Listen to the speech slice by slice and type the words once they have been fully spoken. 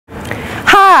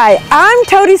Hi, I'm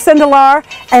Tody Sindelar,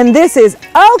 and this is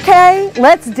OK,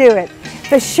 Let's Do It,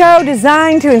 the show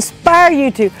designed to inspire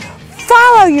you to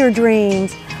follow your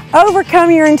dreams, overcome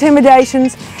your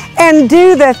intimidations, and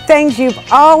do the things you've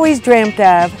always dreamt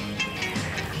of.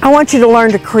 I want you to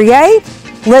learn to create,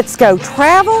 let's go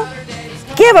travel,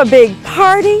 give a big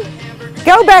party,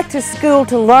 go back to school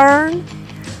to learn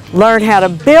how to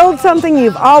build something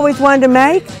you've always wanted to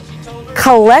make,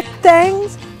 collect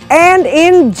things, and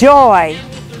enjoy.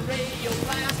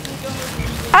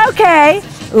 Okay,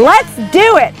 let's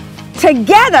do it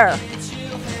together.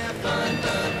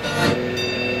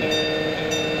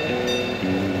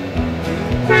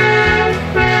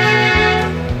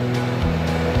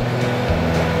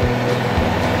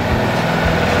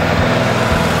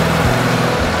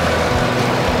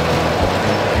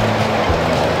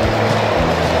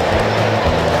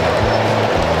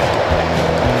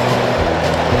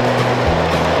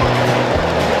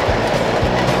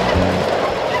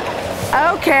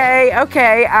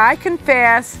 Okay, I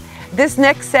confess, this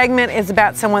next segment is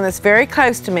about someone that's very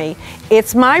close to me.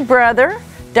 It's my brother,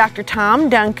 Dr. Tom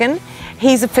Duncan.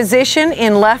 He's a physician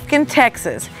in Lufkin,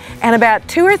 Texas. And about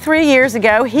 2 or 3 years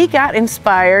ago, he got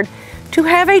inspired to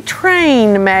have a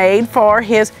train made for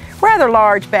his rather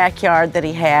large backyard that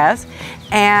he has.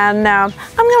 And I'm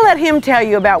going to let him tell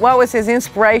you about what was his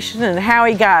inspiration and how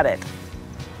he got it.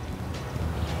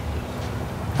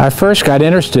 I first got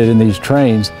interested in these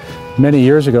trains many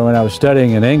years ago when I was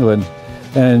studying in England,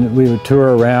 and we would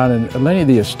tour around, and many of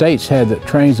the estates had the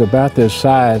trains about this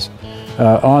size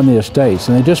on the estates,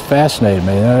 and they just fascinated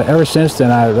me. And ever since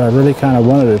then, I really kind of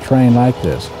wanted a train like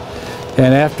this.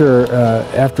 And after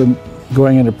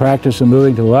going into practice and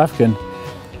moving to Lufkin,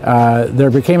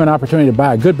 there became an opportunity to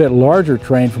buy a good bit larger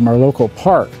train from our local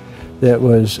park that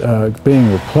was being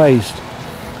replaced.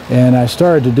 And I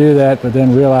started to do that, but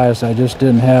then realized I just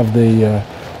didn't have the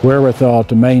wherewithal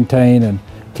to maintain and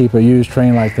keep a used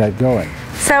train like that going.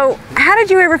 So how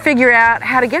did you ever figure out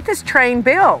how to get this train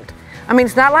built? I mean,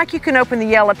 it's not like you can open the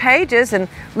yellow pages and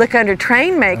look under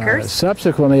train makers.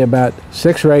 Subsequently, about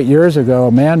 6 or 8 years ago,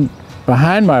 a man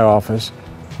behind my office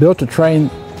built a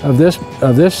train of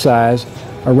this size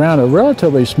around a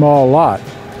relatively small lot,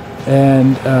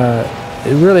 and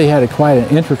it really had quite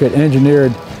an intricate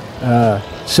engineered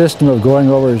system of going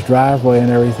over his driveway and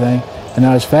everything, and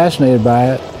I was fascinated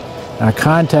by it. I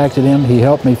contacted him. He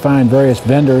helped me find various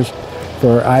vendors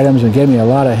for items and gave me a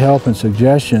lot of help and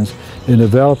suggestions in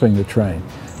developing the train.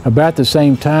 About the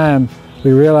same time,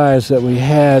 we realized that we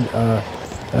had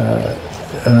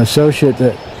an associate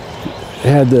that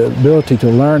had the ability to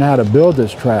learn how to build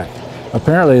this track.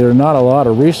 Apparently, there are not a lot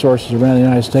of resources around the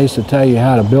United States to tell you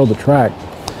how to build a track.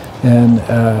 And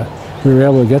we were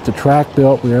able to get the track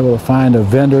built. We were able to find a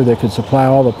vendor that could supply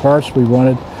all the parts we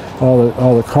wanted,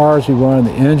 all the cars we wanted,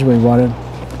 the engine we wanted,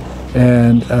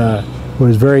 and it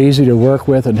was very easy to work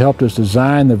with and helped us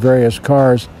design the various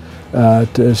cars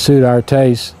to suit our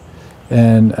tastes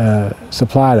and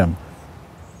supply them.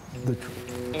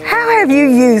 How have you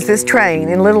used this train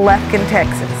in Little Lufkin,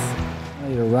 Texas?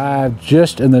 It arrived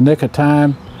just in the nick of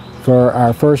time for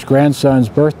our first grandson's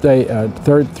birthday,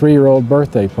 3-year-old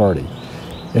birthday party.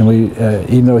 And we,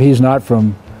 even though he's not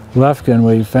from Lufkin,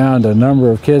 we found a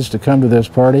number of kids to come to this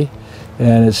party,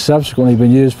 and it's subsequently been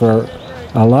used for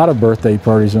a lot of birthday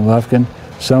parties in Lufkin,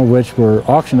 some of which were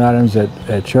auction items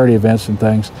at charity events and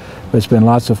things, but it's been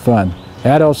lots of fun.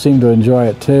 Adults seem to enjoy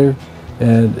it too,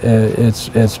 and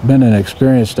it's been an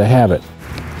experience to have it.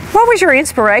 What was your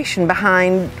inspiration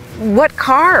behind what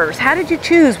cars? How did you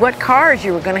choose what cars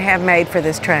you were going to have made for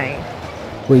this train?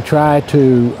 We try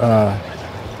to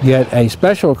get a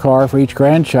special car for each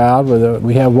grandchild.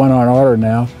 We have one on order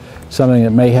now, something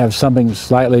that may have something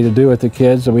slightly to do with the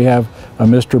kids. So we have a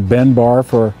Mr. Benbar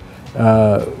for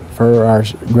our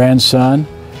grandson.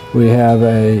 We have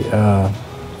a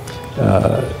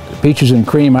peaches and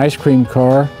cream ice cream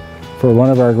car for one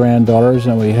of our granddaughters,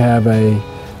 and we have a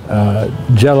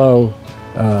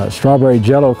strawberry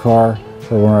jello car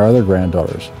for one of our other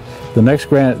granddaughters. The next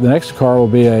car will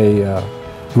be a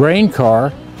grain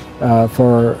car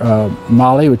for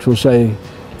Molly, which will say,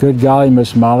 "Good golly,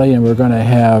 Miss Molly," and we're going to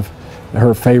have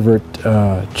her favorite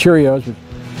Cheerios.